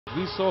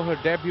We saw her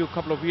debut a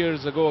couple of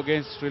years ago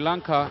against Sri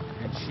Lanka,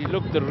 and she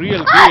looked the real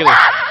deal.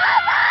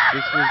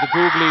 This was the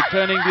googly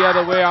turning the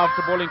other way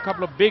after bowling a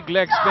couple of big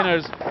leg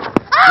spinners.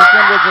 This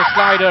one was a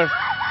slider,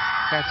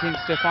 catching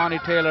Stephanie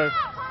Taylor,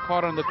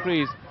 caught on the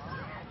crease.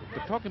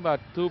 But talking about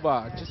Tuba,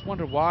 I just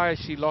wonder why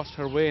she lost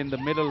her way in the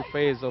middle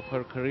phase of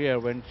her career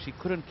when she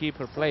couldn't keep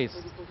her place.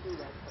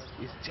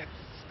 It's just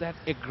that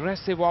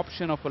aggressive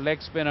option of a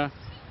leg spinner,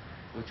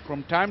 which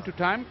from time to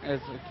time,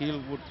 as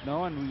Akil would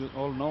know, and we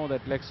all know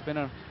that leg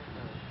spinner,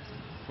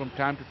 from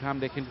time to time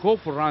they can go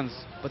for runs,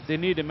 but they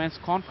need immense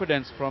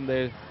confidence from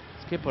their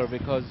skipper,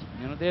 because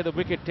they're the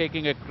wicket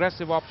taking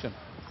aggressive option.